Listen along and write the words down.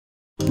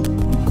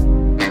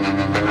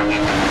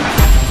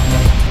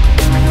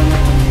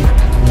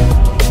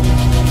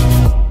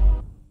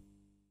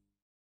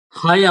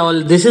Hi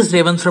all, this is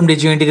Revan from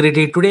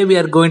DigiIntegrity. Today we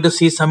are going to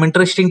see some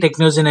interesting tech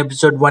news in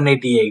episode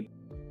 188.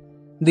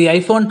 The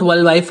iPhone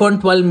 12,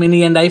 iPhone 12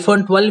 mini and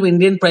iPhone 12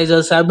 Indian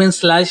prices have been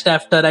slashed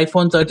after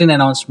iPhone 13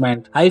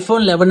 announcement.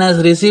 iPhone 11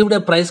 has received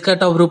a price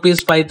cut of Rs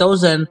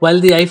 5,000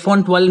 while the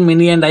iPhone 12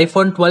 mini and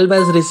iPhone 12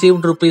 has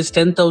received Rs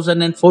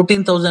 10,000 and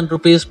 14,000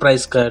 rupees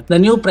price cut. The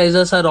new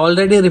prices are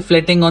already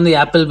reflecting on the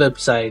Apple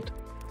website.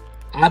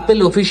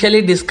 Apple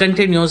officially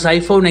discontinues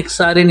iPhone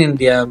XR in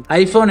India.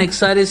 iPhone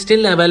XR is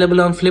still available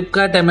on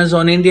Flipkart,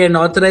 Amazon India and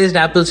authorized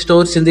Apple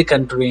stores in the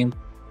country.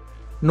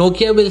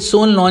 Nokia will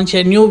soon launch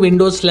a new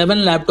Windows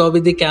 11 laptop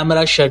with the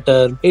camera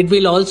shutter. It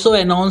will also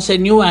announce a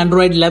new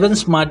Android 11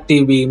 Smart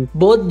TV.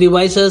 Both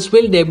devices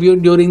will debut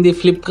during the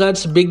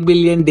Flipkart's Big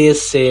Billion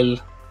Days sale.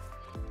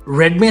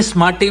 Redmi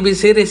Smart TV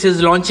series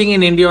is launching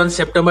in India on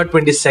September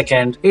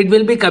 22nd. It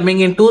will be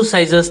coming in two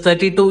sizes,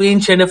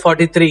 32-inch and a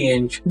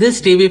 43-inch. This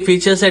TV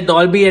features a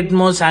Dolby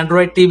Atmos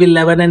Android TV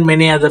 11 and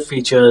many other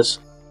features.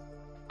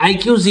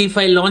 iQOO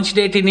Z5 launch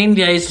date in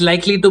India is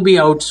likely to be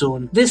out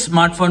soon. This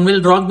smartphone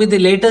will rock with the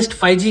latest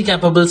 5G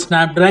capable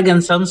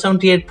Snapdragon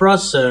 778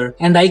 processor,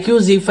 and iQOO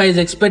Z5 is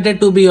expected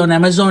to be on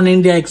Amazon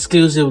India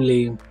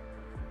exclusively.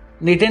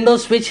 Nintendo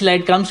Switch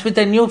Lite comes with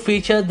a new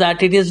feature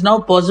that it is now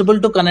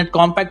possible to connect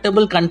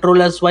compatible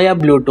controllers via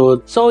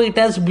Bluetooth. So it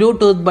has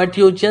Bluetooth but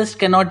you just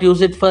cannot use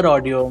it for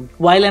audio.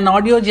 While an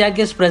audio jack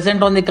is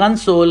present on the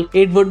console,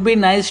 it would be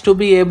nice to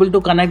be able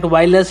to connect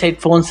wireless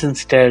headphones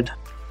instead.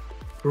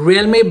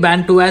 Realme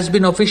Band 2 has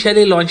been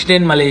officially launched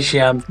in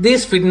Malaysia.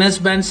 This fitness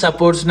band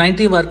supports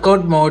 90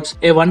 workout modes,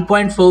 a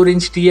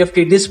 1.4-inch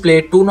TFT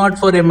display,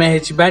 204 mAh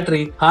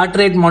battery, heart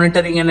rate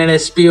monitoring and an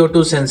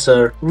SpO2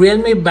 sensor.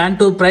 Realme Band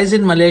 2 price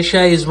in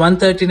Malaysia is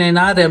 139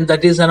 RM,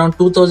 that is around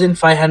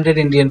 2500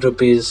 Indian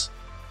rupees.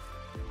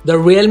 The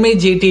Realme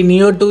GT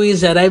Neo2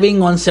 is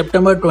arriving on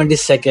September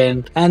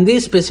 22nd, and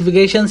these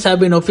specifications have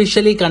been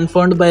officially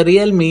confirmed by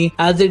Realme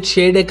as it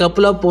shared a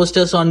couple of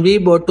posters on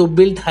Weibo to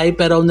build hype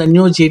around the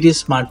new GT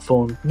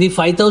smartphone. The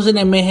 5000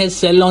 mAh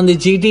cell on the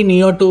GT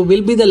Neo2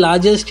 will be the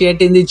largest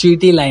yet in the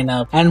GT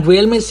lineup, and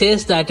Realme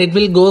says that it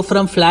will go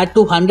from flat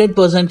to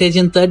 100%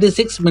 in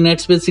 36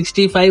 minutes with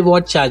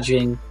 65-watt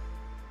charging.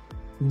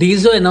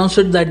 DIZO announced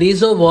the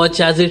DIZO watch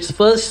as its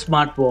first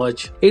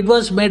smartwatch. It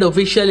was made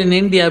official in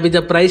India with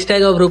a price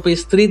tag of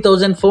Rs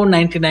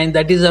 3,499,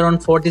 that is around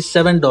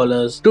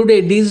 $47.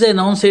 Today, DIZO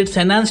announced its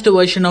enhanced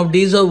version of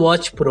DIZO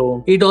Watch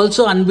Pro. It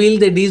also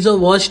unveiled the DIZO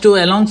Watch 2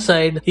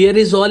 alongside. Here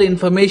is all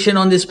information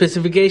on the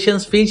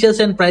specifications,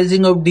 features and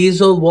pricing of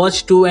DIZO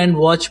Watch 2 and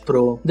Watch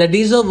Pro. The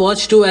DIZO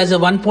Watch 2 has a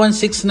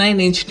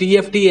 1.69-inch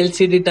TFT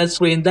LCD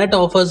touchscreen that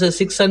offers a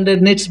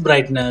 600 nits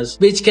brightness,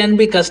 which can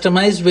be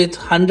customized with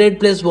 100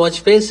 plus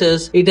watch faces.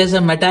 It has a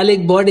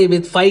metallic body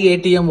with 5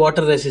 ATM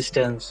water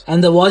resistance,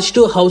 and the Watch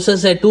 2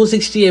 houses a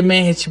 260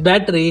 mAh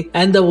battery,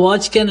 and the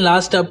watch can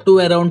last up to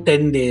around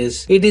 10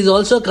 days. It is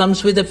also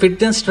comes with a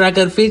fitness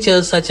tracker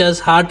features such as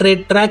heart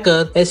rate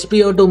tracker,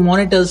 SpO2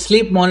 monitor,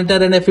 sleep monitor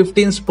and a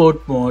 15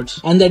 sport modes.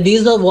 And the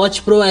DIZO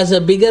Watch Pro has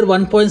a bigger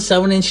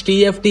 1.7-inch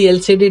TFT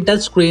LCD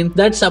touchscreen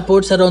that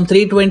supports around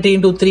 320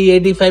 x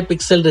 385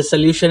 pixel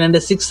resolution and a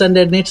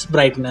 600 nits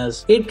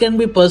brightness. It can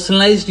be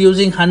personalized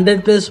using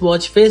 100 plus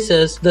watch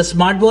faces.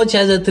 The smartwatch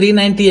has a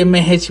 390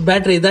 mAh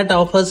battery that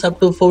offers up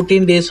to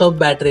 14 days of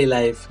battery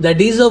life. The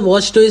DIZO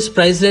Watch 2 is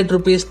priced at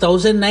Rs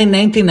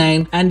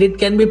 1,999 and it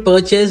can be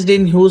purchased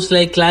in hues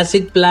like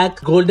classic black,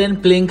 golden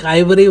pink,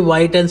 ivory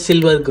white and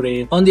silver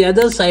grey. On the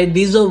other side,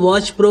 DIZO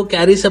Watch Pro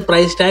carries a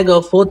price tag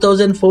of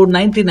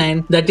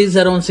 4,499, that is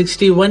around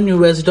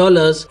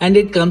 $61 and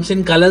it comes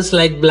in colors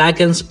like black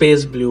and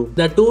space blue.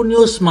 The two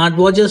new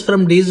smartwatches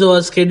from DIZO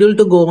are scheduled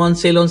to go on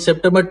sale on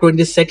September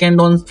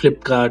 22nd on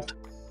Flipkart.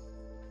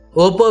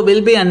 Oppo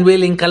will be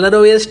unveiling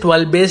ColorOS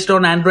 12 based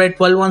on Android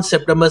 12 on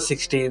September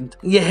 16th.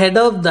 Ahead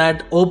of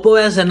that,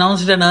 Oppo has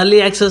announced an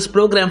early access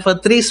program for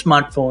 3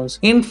 smartphones.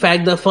 In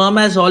fact, the firm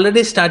has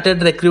already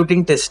started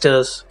recruiting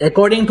testers.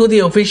 According to the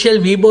official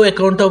Weibo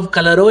account of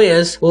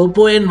ColorOS,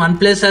 Oppo and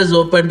OnePlus has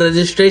opened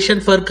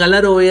registration for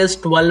ColorOS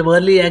 12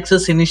 early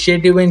access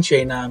initiative in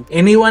China.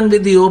 Anyone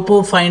with the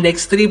Oppo Find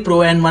X3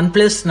 Pro and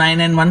OnePlus 9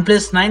 and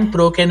OnePlus 9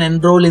 Pro can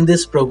enroll in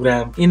this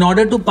program. In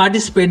order to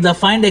participate, the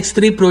Find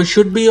X3 Pro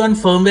should be on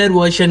firmware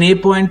version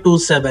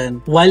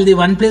 8.27, while the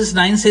OnePlus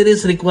 9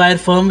 series require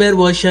firmware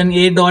version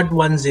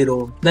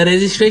 8.10. The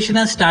registration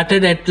has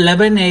started at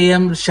 11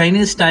 AM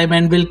Chinese time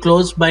and will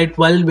close by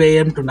 12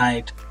 AM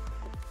tonight.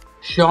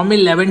 Xiaomi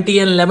 11T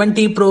and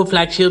 11T Pro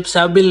flagships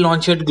have been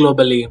launched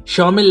globally.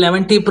 Xiaomi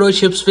 11T Pro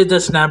ships with a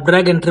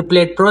Snapdragon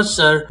 888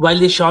 processor, while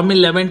the Xiaomi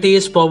 11T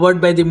is powered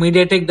by the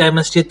MediaTek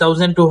Dimensity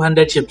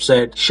 1200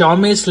 chipset.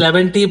 Xiaomi's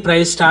 11T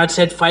price starts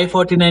at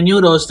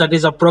 €549, that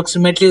is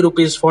approximately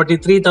Rs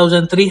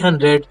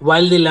 43,300,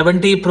 while the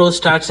 11T Pro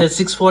starts at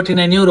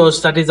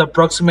 €649, that is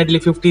approximately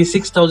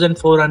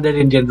 56,400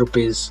 Indian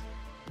rupees.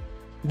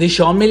 The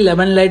Xiaomi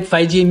 11 Lite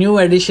 5G new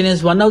edition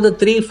is one of the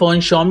 3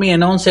 phones Xiaomi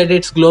announced at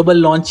its global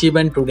launch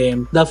event today.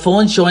 The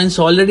phone joins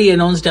already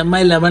announced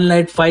Mi 11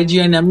 Lite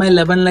 5G and Mi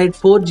 11 Lite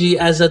 4G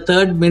as the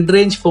third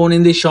mid-range phone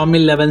in the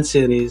Xiaomi 11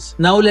 series.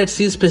 Now let's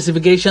see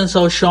specifications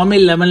of Xiaomi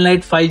 11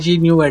 Lite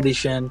 5G new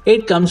edition.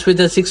 It comes with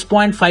a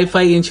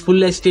 6.55-inch Full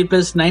HD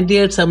plus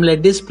 90Hz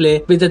AMOLED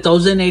display with a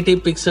 1080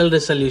 pixel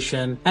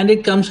resolution, and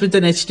it comes with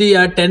an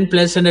HDR10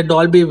 Plus and a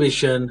Dolby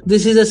Vision.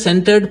 This is a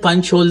centered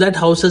punch hole that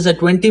houses a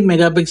 20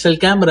 megapixel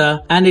camera,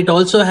 and it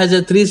also has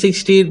a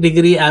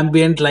 360-degree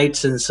ambient light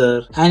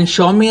sensor. And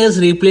Xiaomi has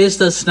replaced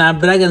the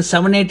Snapdragon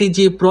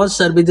 780G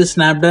processor with the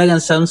Snapdragon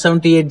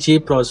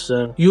 778G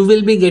processor. You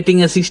will be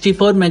getting a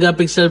 64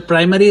 megapixel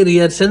primary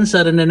rear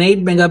sensor and an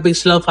 8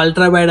 megapixel of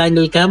ultra wide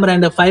angle camera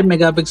and a 5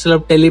 megapixel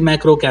of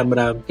telemacro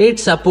camera. It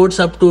supports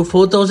up to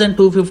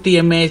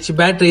 4250 mAh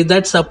battery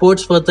that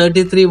supports for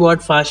 33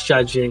 watt fast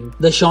charging.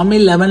 The Xiaomi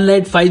 11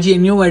 Lite 5G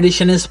new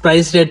edition is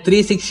priced at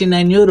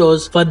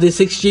 €369 for the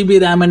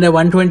 6GB RAM and a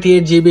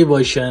 128GB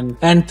version,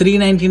 and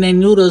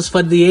 €399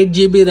 for the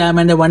 8GB RAM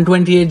and a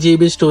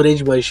 128GB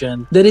storage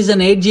version. There is an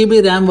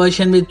 8GB RAM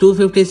version with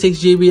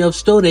 256GB of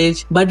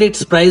storage, but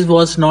its price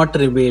was not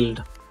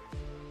revealed.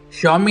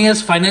 Xiaomi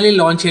has finally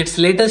launched its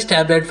latest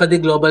tablet for the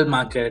global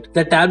market.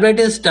 The tablet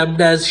is dubbed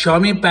as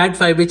Xiaomi Pad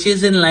 5, which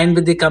is in line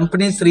with the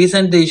company's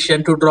recent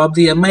decision to drop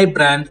the Mi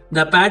brand.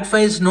 The Pad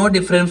 5 is no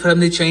different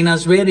from the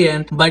China's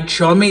variant, but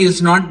Xiaomi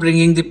is not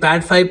bringing the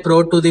Pad 5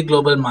 Pro to the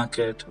global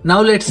market. Now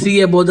let's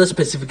see about the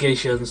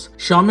specifications.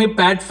 Xiaomi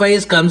Pad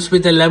 5 comes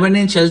with a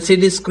 11-inch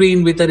LCD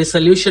screen with a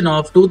resolution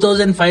of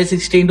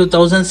 2516 to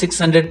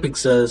 1600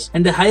 pixels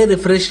and a high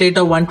refresh rate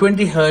of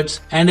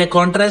 120Hz and a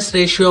contrast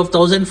ratio of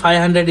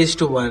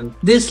 1500:1.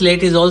 This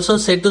slate is also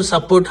set to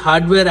support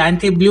hardware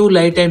anti-blue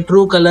light and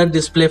true color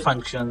display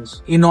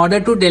functions. In order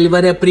to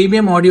deliver a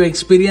premium audio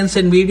experience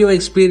and video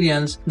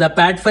experience, the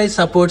Pad 5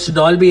 supports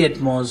Dolby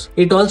Atmos.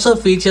 It also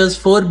features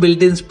 4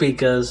 built-in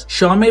speakers.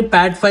 Xiaomi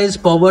Pad 5 is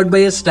powered by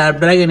a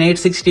Snapdragon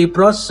 860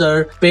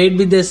 processor paired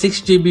with a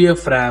 6GB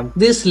of RAM.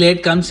 This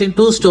slate comes in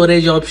 2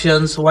 storage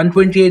options,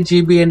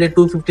 128GB and a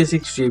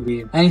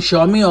 256GB. And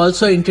Xiaomi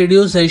also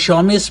introduced a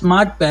Xiaomi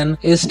Smart Pen,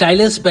 a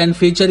stylus pen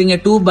featuring a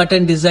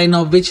 2-button design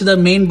of which the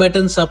main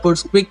button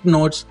supports quick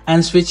notes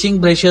and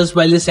switching brushes,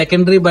 while the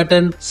secondary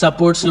button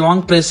supports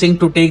long pressing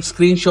to take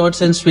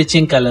screenshots and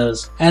switching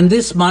colors. And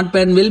this smart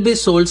pen will be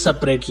sold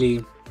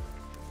separately.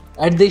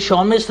 At the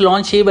Xiaomi's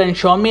launch event,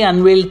 Xiaomi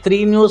unveiled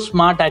 3 new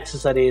smart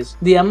accessories.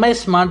 The Mi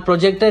Smart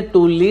Projector 2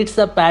 leads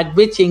the pack,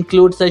 which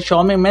includes the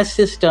Xiaomi Mesh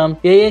System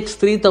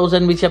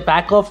AX3000 with a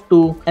pack of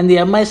 2 and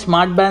the Mi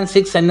Smart Band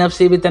 6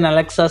 NFC with an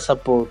Alexa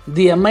support.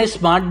 The Mi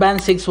Smart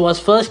Band 6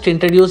 was first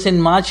introduced in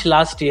March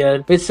last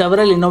year with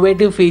several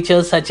innovative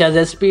features such as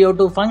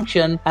SpO2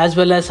 function as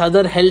well as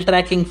other health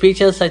tracking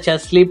features such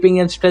as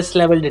sleeping and stress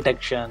level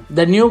detection.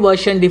 The new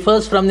version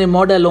differs from the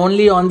model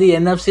only on the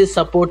NFC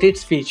support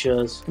its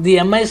features.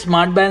 The Mi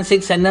Smart Band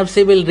 6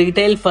 NFC will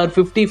retail for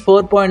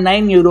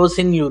 €54.9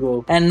 in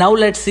Euro. And now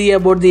let's see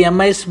about the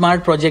Mi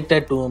Smart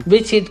Projector 2,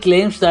 which it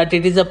claims that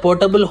it is a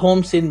portable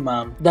home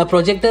cinema. The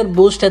projector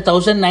boosts a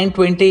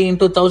 1920 x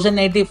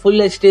 1080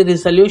 Full HD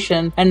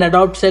resolution and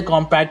adopts a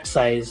compact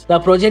size. The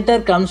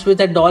projector comes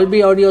with a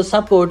Dolby audio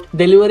support,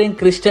 delivering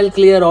crystal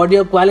clear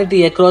audio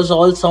quality across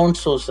all sound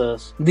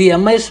sources. The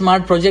Mi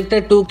Smart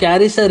Projector 2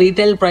 carries a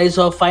retail price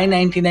of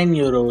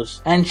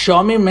 €599. And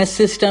Xiaomi Mesh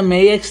System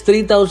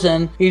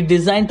AX3000 is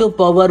designed to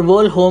power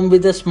whole home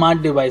with the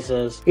smart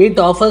devices. It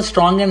offers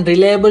strong and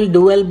reliable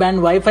dual-band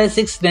Wi-Fi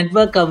 6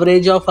 network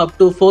coverage of up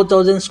to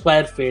 4000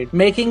 square feet,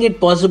 making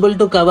it possible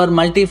to cover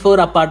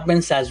multi-floor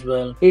apartments as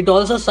well. It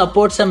also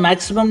supports a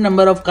maximum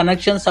number of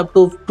connections up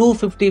to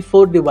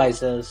 254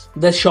 devices.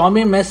 The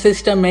Xiaomi Mesh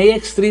System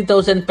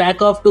AX3000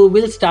 pack of 2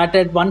 will start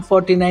at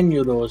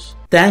 €149.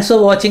 Thanks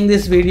for watching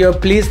this video.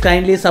 Please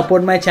kindly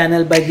support my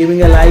channel by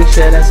giving a like,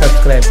 share and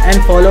subscribe,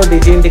 and follow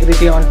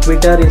DigiIntegrity on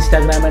Twitter,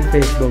 Instagram and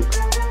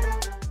Facebook.